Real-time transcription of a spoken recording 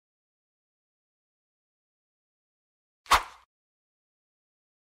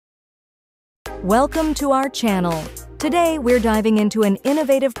Welcome to our channel. Today we're diving into an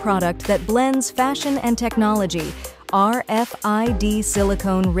innovative product that blends fashion and technology, RFID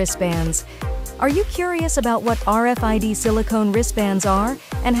Silicone Wristbands. Are you curious about what RFID silicone wristbands are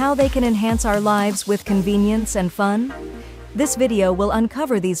and how they can enhance our lives with convenience and fun? This video will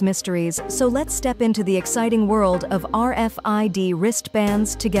uncover these mysteries, so let's step into the exciting world of RFID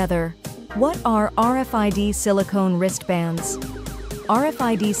wristbands together. What are RFID silicone wristbands?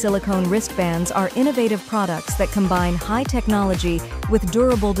 RFID silicone wristbands are innovative products that combine high technology with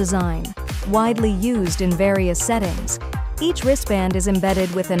durable design, widely used in various settings. Each wristband is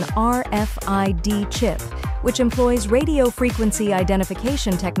embedded with an RFID chip, which employs radio frequency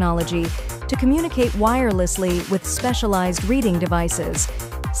identification technology to communicate wirelessly with specialized reading devices.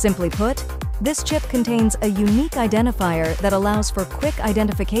 Simply put, this chip contains a unique identifier that allows for quick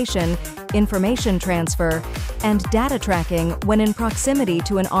identification, information transfer, and data tracking when in proximity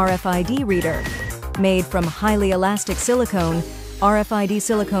to an RFID reader. Made from highly elastic silicone, RFID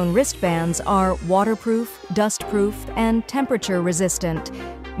silicone wristbands are waterproof, dustproof, and temperature-resistant,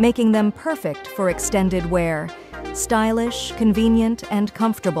 making them perfect for extended wear. Stylish, convenient, and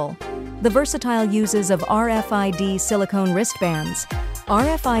comfortable. The versatile uses of RFID silicone wristbands.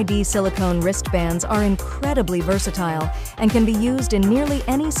 RFID silicone wristbands are incredibly versatile and can be used in nearly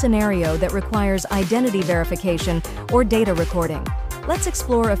any scenario that requires identity verification or data recording. Let's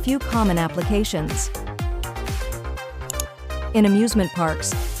explore a few common applications. In amusement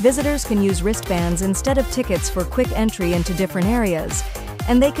parks, visitors can use wristbands instead of tickets for quick entry into different areas,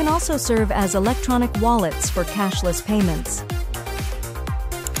 and they can also serve as electronic wallets for cashless payments.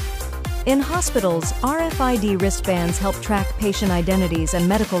 In hospitals, RFID wristbands help track patient identities and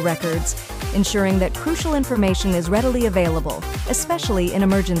medical records, ensuring that crucial information is readily available, especially in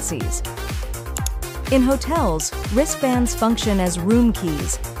emergencies. In hotels, wristbands function as room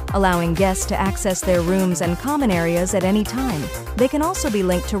keys, allowing guests to access their rooms and common areas at any time. They can also be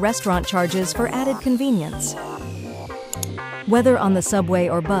linked to restaurant charges for added convenience. Whether on the subway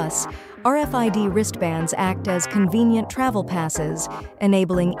or bus, RFID wristbands act as convenient travel passes,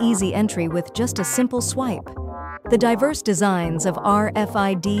 enabling easy entry with just a simple swipe. The diverse designs of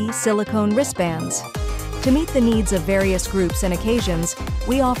RFID silicone wristbands. To meet the needs of various groups and occasions,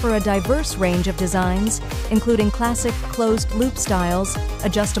 we offer a diverse range of designs, including classic closed-loop styles,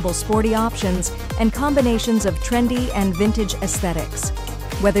 adjustable sporty options, and combinations of trendy and vintage aesthetics.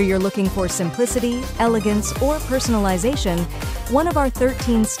 Whether you're looking for simplicity, elegance, or personalization, one of our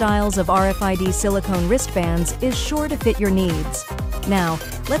 13 styles of RFID silicone wristbands is sure to fit your needs. Now,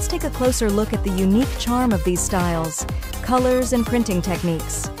 let's take a closer look at the unique charm of these styles, colors, and printing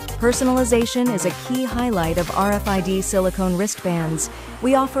techniques. Personalization is a key highlight of RFID silicone wristbands.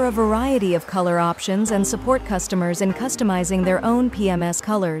 We offer a variety of color options and support customers in customizing their own PMS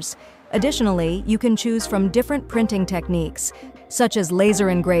colors. Additionally, you can choose from different printing techniques, such as laser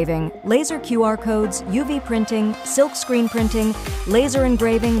engraving, laser QR codes, UV printing, silk screen printing, laser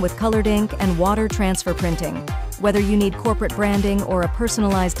engraving with colored ink, and water transfer printing. Whether you need corporate branding or a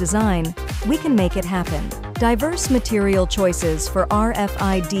personalized design, we can make it happen. Diverse material choices for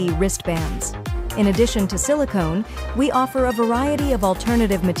RFID wristbands. In addition to silicone, we offer a variety of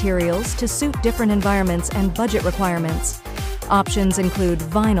alternative materials to suit different environments and budget requirements. Options include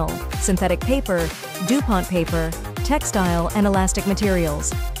vinyl, synthetic paper, DuPont paper, textile, and elastic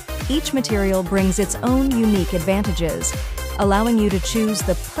materials. Each material brings its own unique advantages, allowing you to choose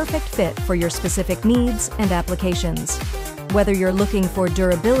the perfect fit for your specific needs and applications. Whether you're looking for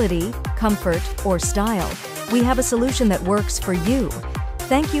durability, comfort, or style, we have a solution that works for you.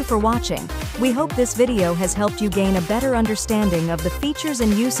 Thank you for watching. We hope this video has helped you gain a better understanding of the features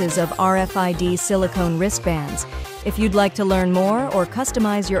and uses of RFID silicone wristbands. If you'd like to learn more or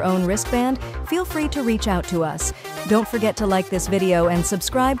customize your own wristband, feel free to reach out to us. Don't forget to like this video and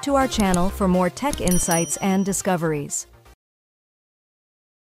subscribe to our channel for more tech insights and discoveries.